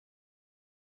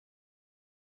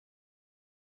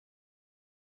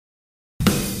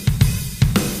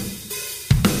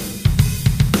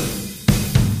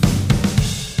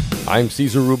I'm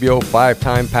Cesar Rubio,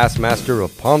 5-time past master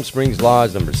of Palm Springs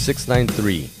Lodge number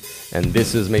 693, and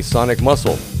this is Masonic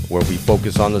Muscle, where we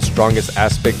focus on the strongest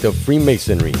aspect of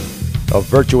Freemasonry, a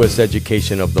virtuous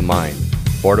education of the mind,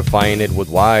 fortifying it with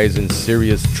wise and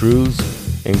serious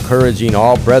truths, encouraging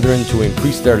all brethren to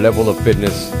increase their level of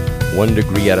fitness 1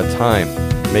 degree at a time,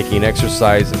 making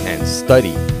exercise and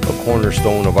study a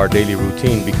cornerstone of our daily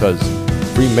routine because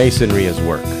Freemasonry is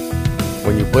work.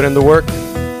 When you put in the work,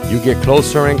 you get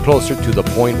closer and closer to the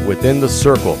point within the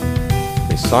circle.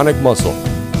 Masonic Muscle.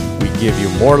 We give you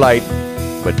more light,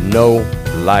 but no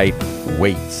light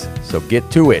weights. So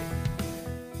get to it,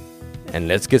 and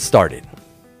let's get started.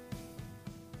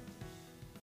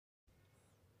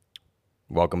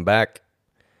 Welcome back.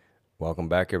 Welcome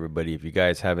back, everybody. If you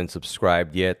guys haven't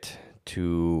subscribed yet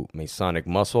to Masonic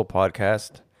Muscle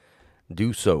podcast,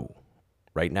 do so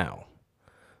right now.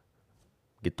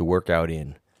 Get the workout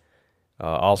in.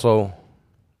 Also,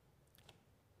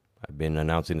 I've been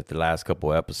announcing it the last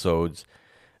couple episodes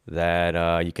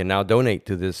that you can now donate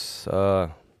to this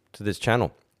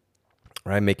channel.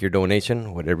 All right, make your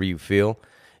donation, whatever you feel.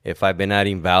 If I've been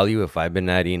adding value, if I've been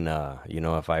adding,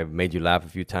 if I've made you laugh a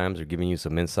few times or giving you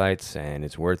some insights and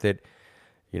it's worth it,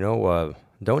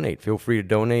 donate. Feel free to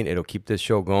donate. It'll keep this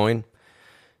show going.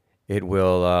 It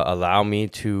will allow me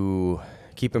to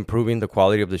keep improving the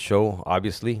quality of the show,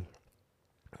 obviously.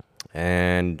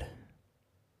 And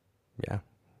yeah,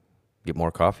 get more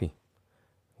coffee.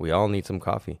 We all need some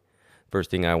coffee.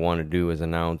 First thing I want to do is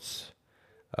announce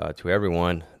to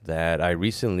everyone that I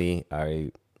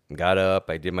got up,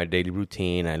 I did my daily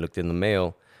routine, I looked in the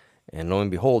mail, and lo and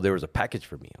behold, there was a package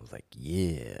for me. I was like,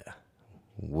 yeah,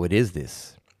 what is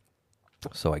this?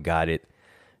 So I got it,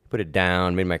 put it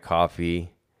down, made my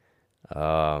coffee.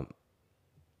 Then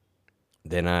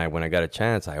when I got a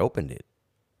chance, I opened it.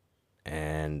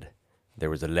 And there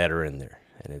was a letter in there,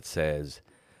 and it says,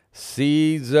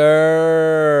 Cesar,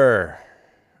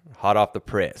 hot off the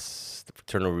press, the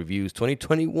Fraternal Reviews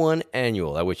 2021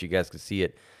 Annual. I wish you guys could see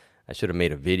it. I should have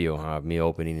made a video of me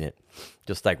opening it,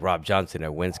 just like Rob Johnson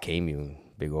at Whence Came You,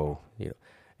 big old,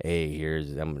 hey,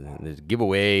 here's this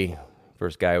giveaway,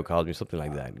 first guy who called me, something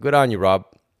like that. Good on you, Rob.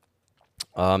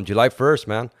 July 1st,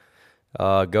 man.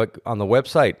 Go on the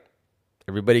website.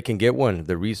 Everybody can get one.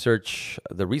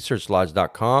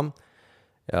 TheResearchLodge.com.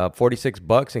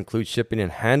 $46 includes shipping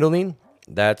and handling.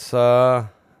 That's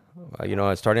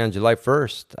starting on July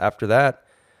 1st. After that,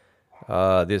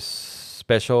 this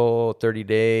special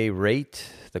 30-day rate,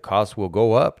 the cost will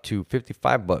go up to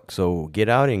 $55. So get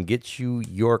out and get you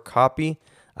your copy.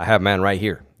 I have mine right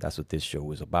here. That's what this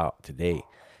show is about today.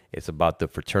 It's about the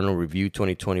Fraternal Review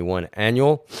 2021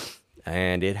 Annual,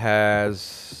 and it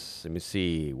has, let me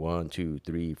see, 1, 2,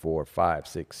 3, 4, 5,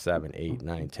 6, 7, 8,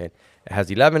 9, 10. It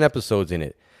has 11 episodes in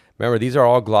it. Remember, these are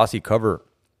all glossy cover,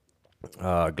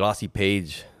 glossy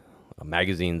page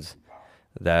magazines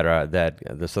that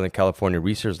the Southern California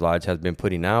Research Lodge has been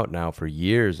putting out now for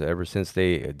years, ever since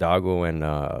Dago and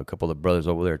a couple of brothers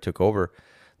over there took over.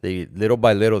 They little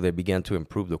by little they began to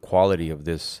improve the quality of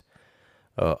the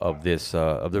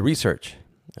research.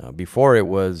 Before it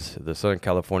was the Southern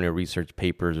California Research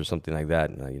Papers or something like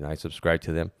that. I subscribed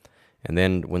to them, and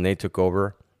then when they took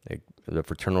over, the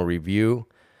Fraternal Review.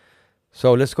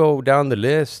 So let's go down the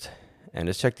list and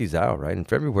let's check these out. Right in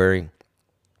February,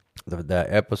 the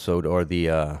episode or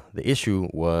the issue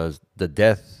was the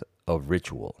death of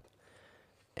ritual,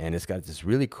 and it's got this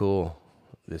really cool.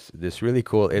 This really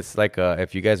cool. It's like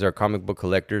if you guys are comic book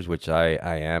collectors, which I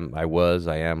am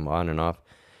on and off.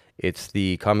 It's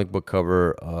the comic book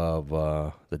cover of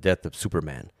the death of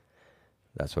Superman.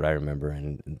 That's what I remember.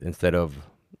 And instead of,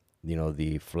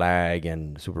 the flag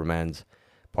and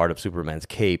part of Superman's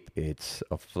cape, it's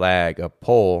a flag, a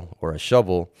pole, or a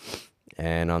shovel.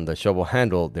 And on the shovel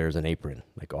handle, there's an apron,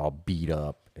 like all beat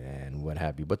up and what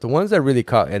have you. But the ones that really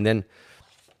caught, and then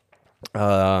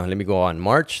let me go on.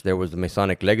 March, there was the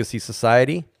Masonic Legacy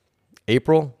Society.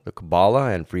 April, the Kabbalah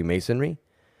and Freemasonry.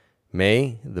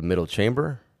 May, the Middle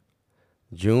Chamber.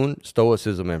 June,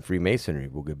 Stoicism and Freemasonry.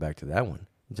 We'll get back to that one.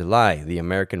 July, the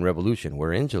American Revolution.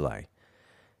 We're in July.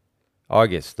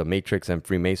 August, the Matrix and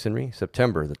Freemasonry.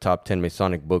 September, the top 10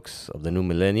 Masonic books of the new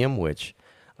millennium, which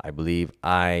I believe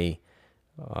I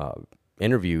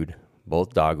interviewed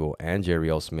both Dago and Jerry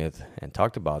L. Smith and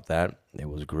talked about that. It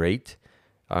was great.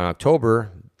 On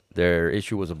October, their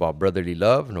issue was about brotherly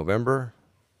love. November,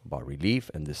 about relief.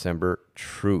 And December,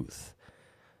 truth.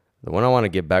 The one I want to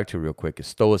get back to real quick is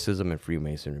Stoicism and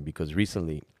Freemasonry, because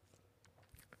recently,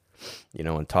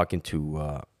 in talking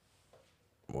to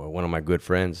one of my good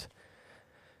friends,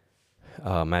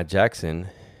 Matt Jackson,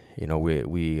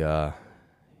 we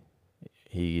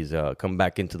He's come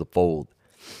back into the fold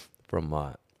from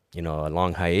a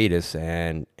long hiatus,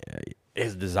 and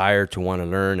his desire to want to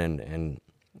learn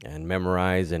and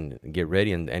memorize and get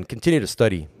ready and continue to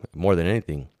study more than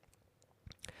anything,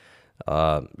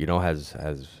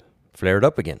 has flared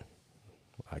up again.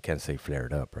 I can't say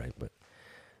flared up, right? But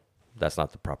that's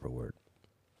not the proper word.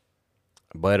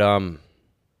 But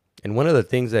and one of the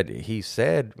things that he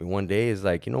said one day is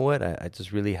like, you know what? I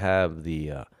just really have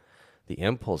the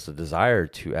impulse, the desire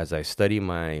to, as I study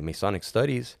my Masonic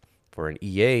studies for an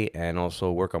EA and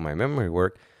also work on my memory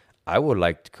work, I would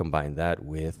like to combine that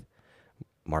with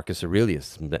Marcus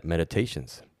Aurelius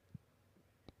meditations.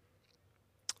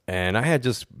 And I had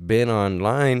just been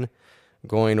online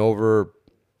going over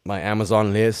my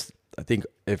Amazon list. I think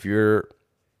if you're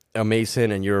a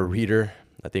Mason and you're a reader,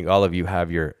 I think all of you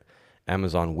have your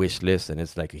Amazon wish list, and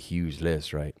it's like a huge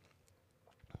list, right?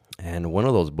 And one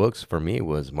of those books for me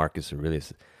was Marcus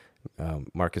Aurelius's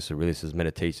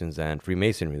Meditations and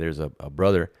Freemasonry. There's a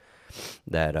brother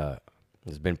that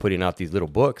has been putting out these little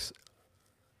books,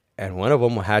 and one of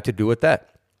them had to do with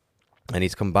that. And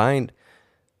he's combined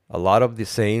a lot of the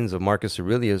sayings of Marcus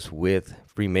Aurelius with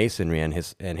Freemasonry and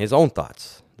his own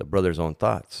thoughts, the brother's own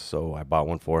thoughts. So I bought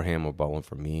one for him, I bought one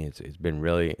for me. It's been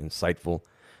really insightful.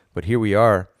 But here we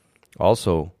are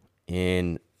also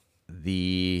in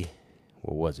the,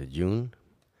 June?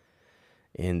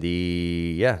 In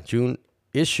the, June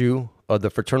issue of the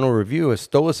Fraternal Review of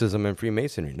Stoicism and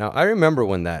Freemasonry. Now, I remember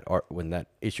when that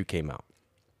issue came out.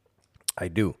 I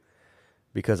do.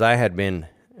 Because I had been,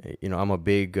 I'm a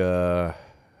big fan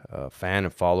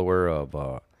and follower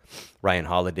of Ryan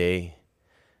Holiday,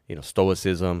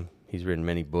 Stoicism. He's written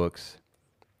many books.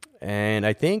 And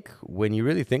I think when you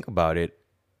really think about it,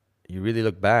 you really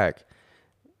look back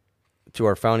to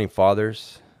our founding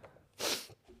fathers.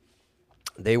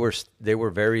 They were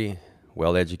very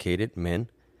well-educated men.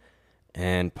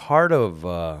 And part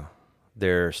of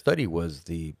their study was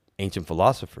the ancient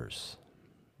philosophers.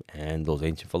 And those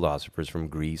ancient philosophers from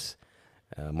Greece,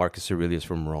 Marcus Aurelius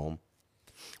from Rome,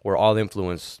 were all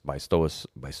influenced by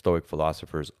Stoic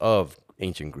philosophers of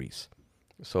ancient Greece.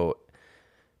 So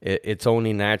it's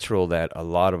only natural that a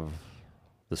lot of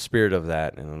the spirit of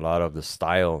that and a lot of the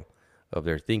style of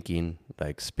their thinking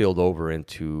like spilled over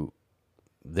into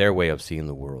their way of seeing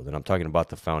the world. And I'm talking about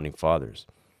the founding fathers.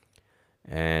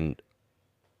 And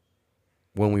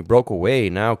when we broke away,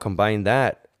 now combine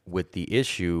that with the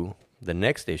issue, the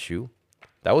next issue,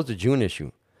 that was the June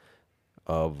issue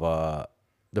of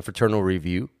the Fraternal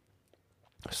Review,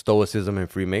 Stoicism and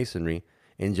Freemasonry.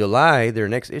 In July, their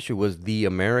next issue was the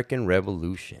American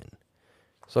Revolution.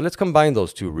 So let's combine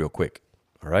those two real quick,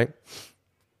 all right?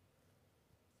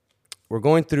 We're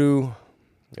going through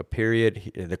a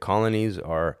period, the colonies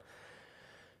are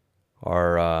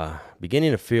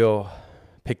beginning to feel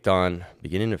picked on,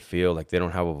 beginning to feel like they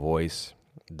don't have a voice.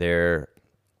 They're,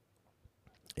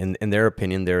 in their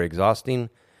opinion, they're exhausting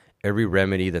every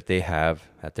remedy that they have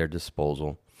at their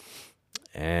disposal,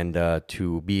 and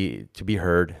to be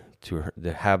heard, to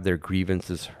have their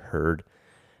grievances heard.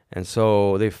 And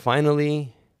so they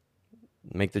finally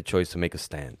make the choice to make a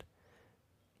stand.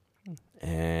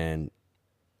 And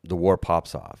the war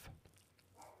pops off.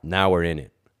 Now we're in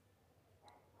it.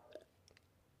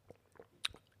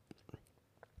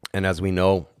 And as we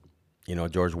know,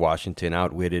 George Washington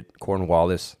outwitted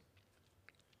Cornwallis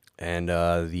and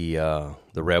the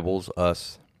rebels,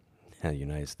 us, the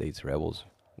United States rebels.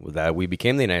 That we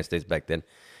became the United States back then.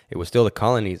 It was still the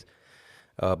colonies,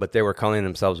 but they were calling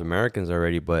themselves Americans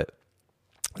already. But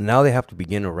now they have to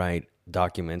begin to write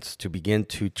documents to begin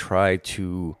to try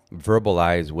to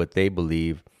verbalize what they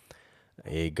believe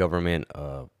a government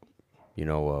of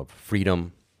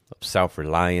freedom, of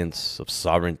self-reliance, of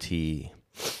sovereignty.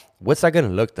 What's that going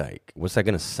to look like? What's that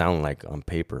going to sound like on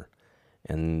paper?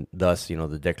 And thus,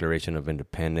 the Declaration of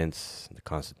Independence, the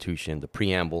Constitution, the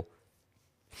preamble.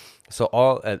 So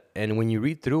and when you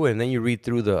read through it, and then you read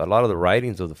through a lot of the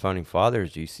writings of the founding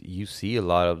fathers, you see a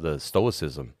lot of the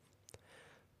Stoicism.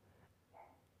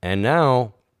 And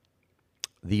now,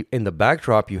 in the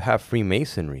backdrop, you have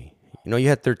Freemasonry. You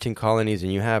had 13 colonies,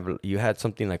 and you had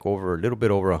something like a little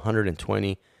bit over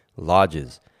 120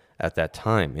 lodges at that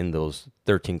time in those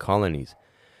 13 colonies.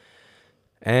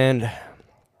 And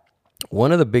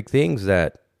one of the big things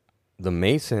that the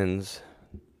Masons,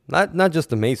 not just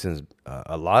the Masons,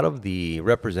 a lot of the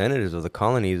representatives of the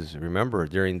colonies, remember,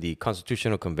 during the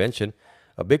Constitutional Convention,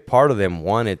 a big part of them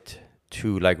wanted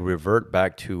to revert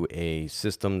back to a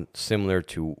system similar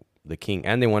to the king,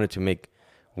 and they wanted to make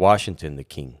Washington the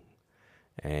king.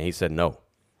 And he said, no,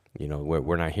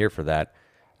 we're not here for that.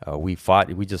 We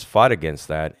just fought against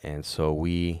that. And so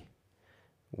we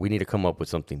we need to come up with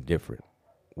something different.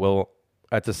 Well,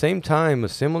 at the same time, a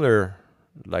similar,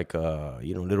 like,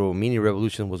 little mini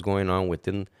revolution was going on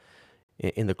within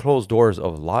in the closed doors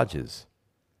of lodges.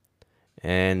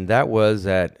 And that was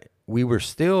that we were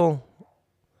still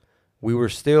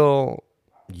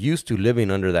used to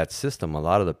living under that system, a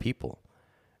lot of the people.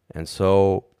 And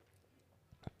so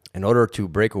in order to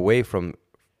break away from,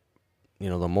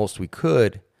 the most we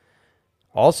could,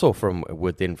 also from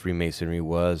within Freemasonry,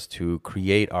 was to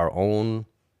create our own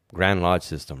Grand Lodge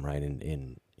system, right?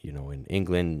 In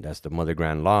England, that's the Mother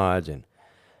Grand Lodge,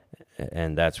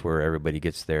 and that's where everybody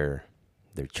gets their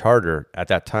charter at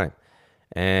that time.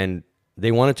 And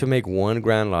they wanted to make one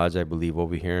Grand Lodge, I believe,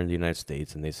 over here in the United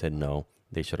States, and they said no,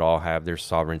 they should all have their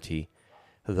sovereignty,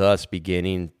 thus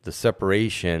beginning the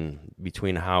separation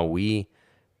between how we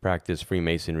practice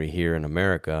Freemasonry here in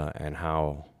America and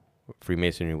how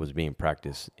Freemasonry was being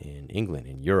practiced in England,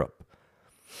 in Europe.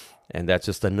 And that's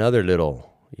just another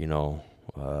little,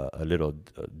 a little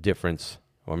difference,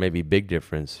 or maybe big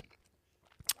difference,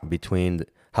 between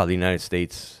how the United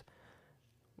States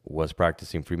was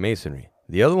practicing Freemasonry.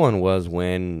 The other one was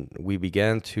when we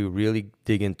began to really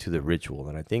dig into the ritual.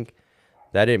 And I think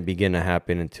that didn't begin to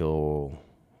happen until,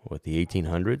 the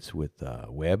 1800s with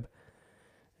Webb.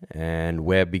 And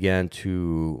Webb began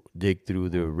to dig through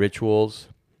the rituals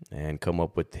and come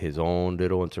up with his own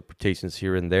little interpretations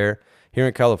here and there. Here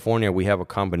in California, we have a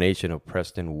combination of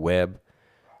Preston Webb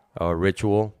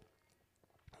ritual.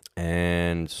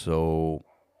 And so,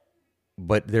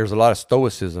 but there's a lot of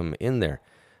Stoicism in there.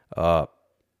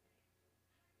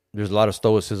 There's a lot of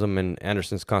Stoicism in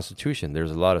Anderson's Constitution.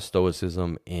 There's a lot of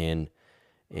Stoicism in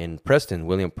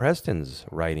William Preston's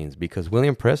writings, because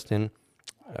William Preston,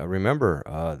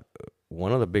 remember,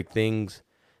 one of the big things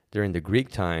during the Greek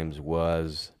times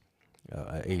was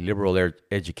a liberal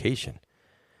education.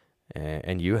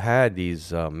 And you had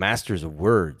these masters of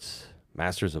words,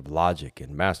 masters of logic,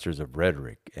 and masters of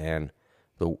rhetoric. And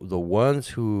the ones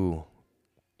who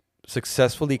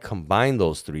successfully combined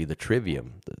those three, the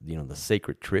trivium, the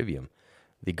sacred trivium,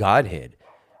 the Godhead,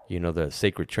 the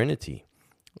sacred Trinity,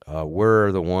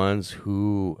 were the ones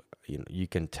who, you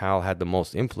can tell, had the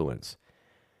most influence.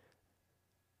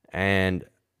 And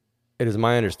it is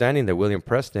my understanding that William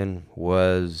Preston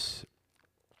was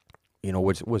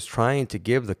trying to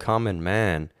give the common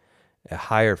man a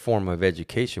higher form of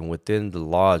education within the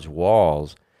lodge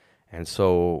walls. And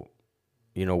so,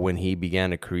 when he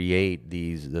began to create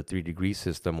the 3-degree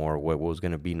system, or what was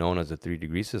going to be known as the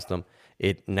 3-degree system,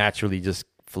 it naturally just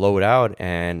flowed out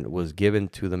and was given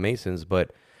to the Masons.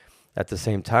 But at the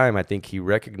same time, I think he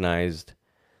recognized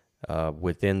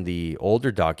within the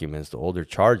older documents, the older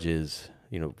charges,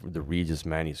 the Regis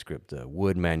manuscript, the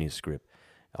Wood manuscript,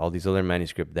 all these other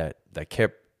manuscripts that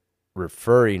kept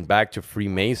referring back to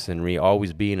Freemasonry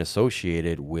always being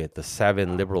associated with the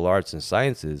 7 liberal arts and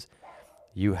sciences.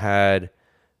 You had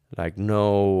like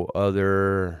no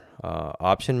other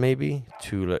option maybe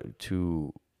to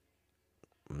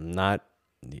not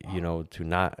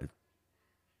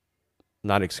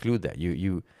exclude that.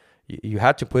 You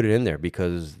had to put it in there,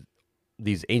 because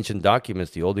these ancient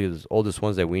documents, the oldest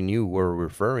ones that we knew, were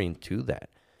referring to that,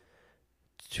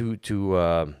 to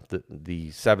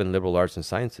the 7 liberal arts and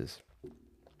sciences.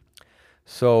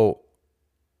 So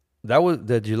that was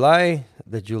the July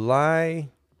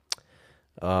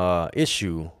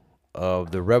issue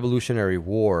of the Revolutionary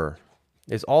War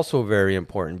is also very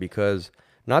important, because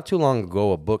not too long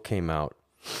ago a book came out,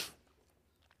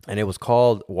 and it was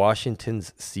called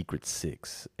Washington's Secret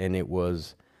Six, and it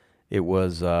was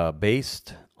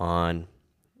based on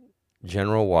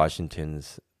General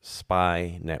Washington's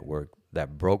spy network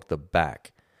that broke the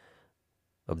back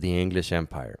of the English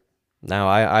Empire. Now,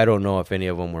 I don't know if any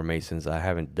of them were Masons. I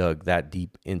haven't dug that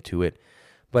deep into it.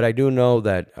 But I do know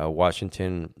that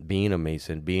Washington, being a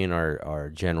Mason, being our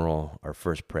general, our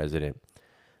first president,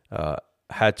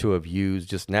 had to have used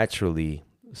just naturally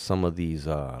some of these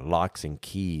locks and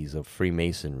keys of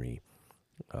Freemasonry.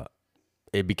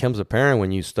 It becomes apparent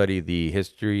when you study the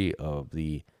history of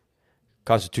the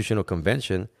Constitutional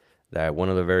Convention that one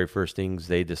of the very first things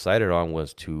they decided on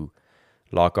was to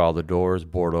lock all the doors,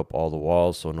 board up all the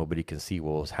walls so nobody can see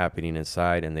what was happening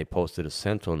inside, and they posted a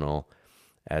sentinel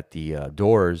at the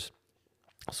doors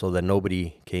so that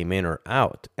nobody came in or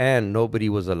out, and nobody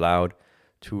was allowed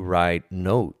to write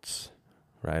notes,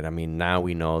 right? I mean, now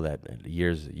we know that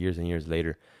years and years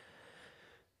later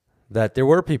that there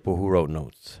were people who wrote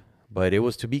notes, but it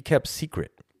was to be kept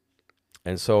secret.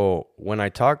 And so when I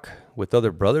talk with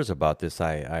other brothers about this,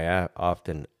 I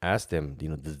often ask them,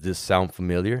 does this sound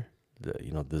familiar?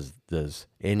 Does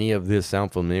any of this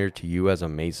sound familiar to you as a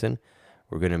Mason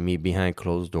We're going to meet behind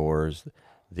closed doors.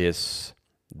 This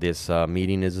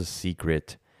meeting is a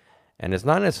secret, and it's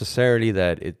not necessarily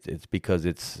that it's because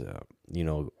it's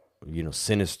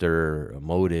sinister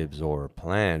motives or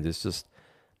plans. It's just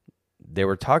they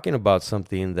were talking about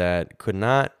something that could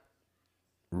not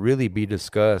really be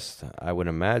discussed, I would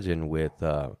imagine, with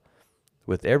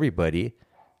everybody,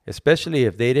 especially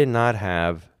if they did not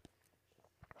have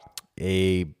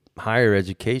a higher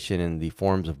education in the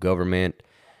forms of government,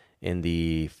 in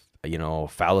the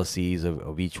fallacies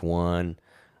of each one.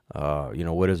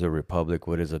 What is a republic?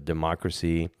 What is a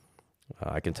democracy?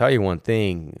 I can tell you one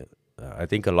thing. I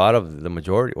think a lot of the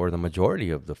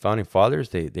majority of the founding fathers,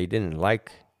 they didn't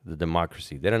like the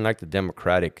democracy. They didn't like the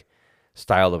democratic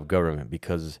style of government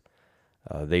because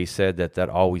they said that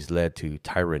always led to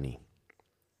tyranny.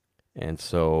 And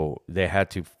so they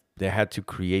had to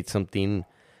create something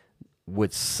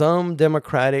with some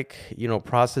democratic,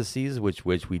 processes, which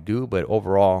we do, but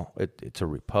overall it's a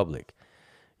republic.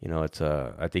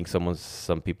 I think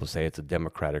some people say it's a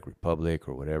democratic republic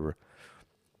or whatever.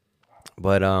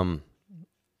 But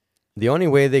the only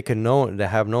way they could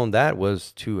have known that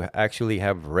was to actually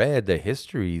have read the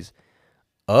histories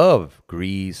of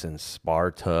Greece and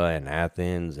Sparta and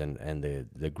Athens and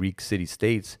the Greek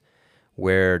city-states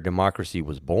where democracy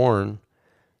was born.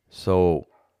 So,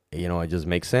 it just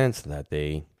makes sense that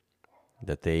they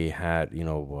had,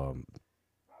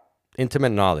 intimate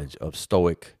knowledge of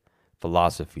Stoic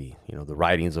philosophy, the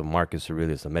writings of Marcus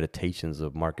Aurelius, the meditations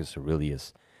of Marcus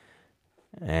Aurelius,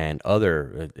 and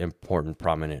other important,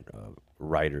 prominent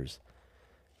writers.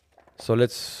 So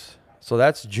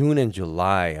that's June and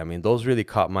July. I mean, those really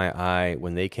caught my eye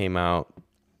when they came out.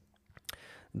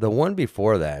 The one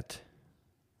before that,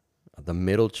 the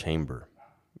Middle Chamber,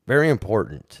 very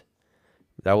important.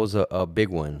 That was a big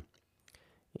one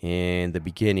in the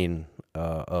beginning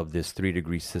of this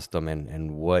 3-degree system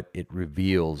and what it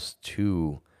reveals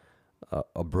to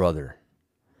a brother.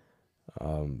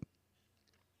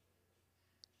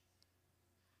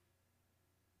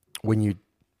 When you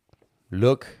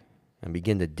look and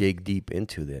begin to dig deep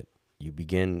into that, you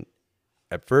begin,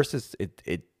 at first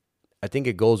I think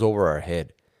it goes over our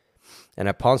head. And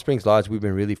at Palm Springs Lodge, we've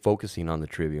been really focusing on the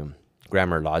trivium,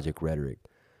 grammar, logic, rhetoric.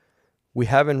 We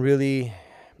haven't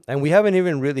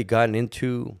even really gotten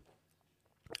into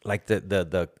like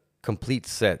the complete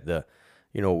set.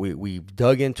 We've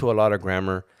dug into a lot of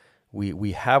grammar.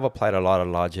 We have applied a lot of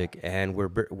logic, and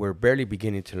we're barely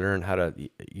beginning to learn how to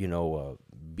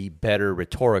be better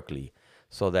rhetorically,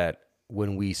 so that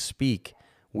when we speak,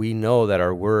 we know that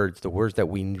the words that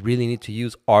we really need to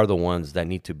use are the ones that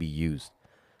need to be used.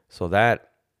 So that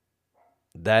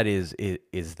is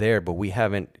there, but we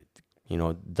haven't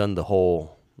done the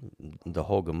whole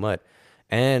gamut,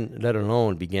 and let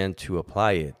alone began to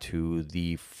apply it to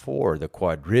the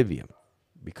quadrivium,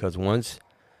 because once,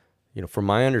 from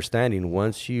my understanding,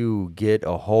 once you get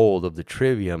a hold of the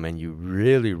trivium and you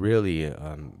really, really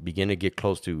begin to get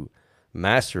close to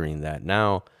mastering that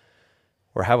now,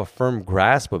 or have a firm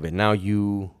grasp of it, now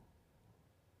you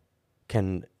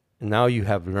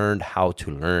have learned how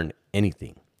to learn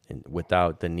anything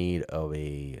without the need of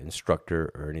a instructor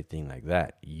or anything like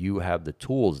that. You have the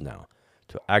tools now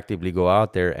to actively go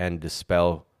out there and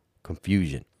dispel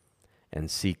confusion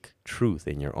and seek truth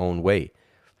in your own way.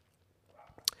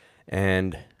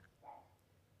 And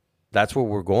that's what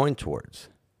we're going towards.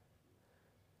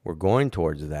 We're going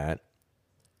towards that,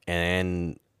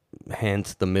 and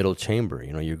hence the middle chamber.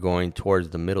 You're going towards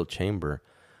the middle chamber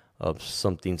of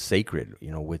something sacred,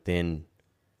 within,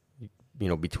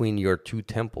 between your two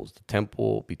temples, the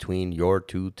temple between your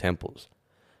two temples.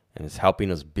 And it's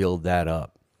helping us build that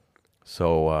up.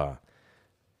 So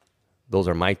those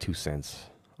are my 2 cents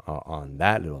on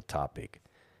that little topic.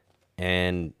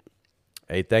 And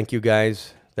hey, thank you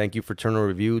guys. Thank you for Fraternal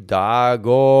Review.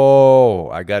 Doggo,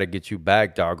 I got to get you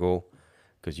back, Doggo,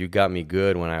 because you got me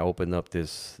good when I opened up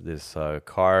this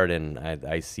card and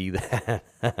I see that.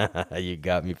 You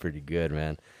got me pretty good,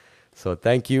 man. So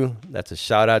thank you. That's a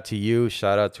shout out to you.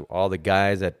 Shout out to all the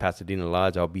guys at Pasadena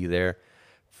Lodge. I'll be there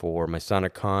for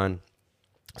MasoniCon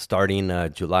starting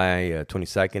July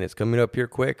 22nd. It's coming up here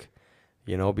quick.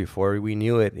 Before we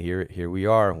knew it, here we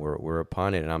are. We're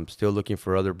upon it, and I'm still looking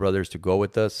for other brothers to go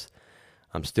with us.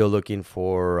 I'm still looking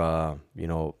for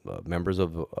members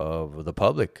of the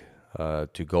public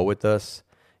to go with us.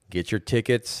 Get your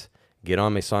tickets. Get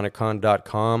on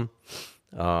MasoniCon.com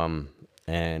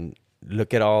and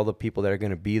look at all the people that are going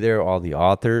to be there, all the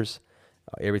authors,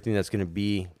 everything that's going to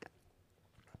be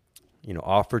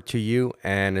offered to you.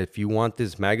 And if you want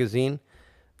this magazine,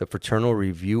 the Fraternal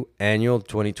Review Annual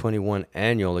 2021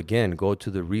 Annual, again, go to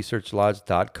the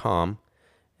researchlodge.com.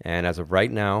 And as of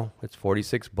right now, it's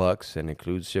 $46 and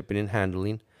includes shipping and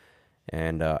handling.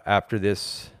 And after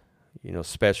this,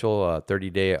 special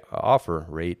 30-day offer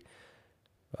rate,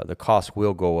 the cost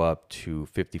will go up to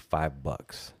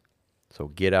 $55. So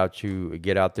get out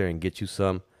there and get you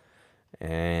some.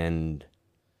 And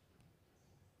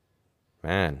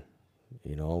man,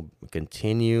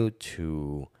 continue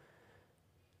to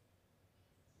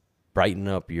brighten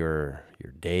up your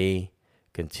day.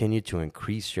 Continue to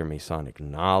increase your Masonic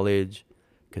knowledge.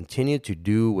 Continue to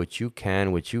do what you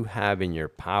can, what you have in your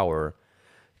power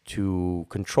to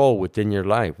control within your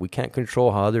life. We can't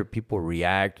control how other people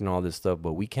react and all this stuff,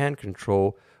 but we can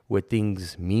control what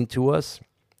things mean to us,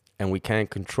 and we can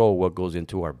control what goes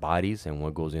into our bodies and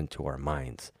what goes into our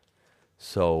minds.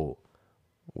 So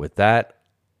with that,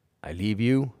 I leave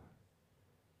you,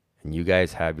 and you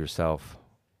guys have yourself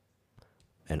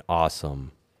an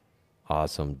awesome,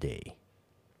 awesome day.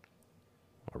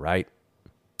 All right.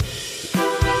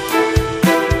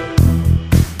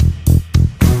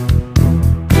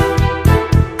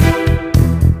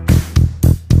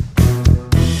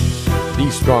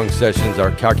 These strong sessions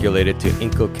are calculated to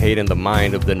inculcate in the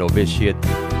mind of the novitiate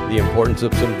the importance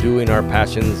of subduing our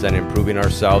passions and improving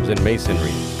ourselves in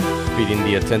Masonry, feeding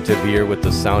the attentive ear with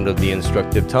the sound of the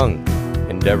instructive tongue,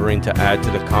 endeavoring to add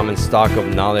to the common stock of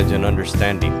knowledge and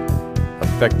understanding,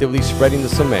 effectively spreading the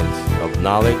cement of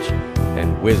knowledge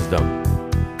and wisdom,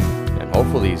 and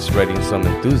hopefully spreading some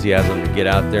enthusiasm to get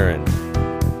out there and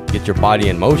get your body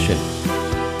in motion.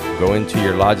 Go into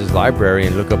your lodge's library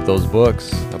and look up those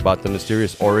books about the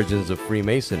mysterious origins of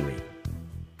Freemasonry.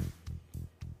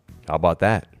 How about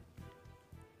that?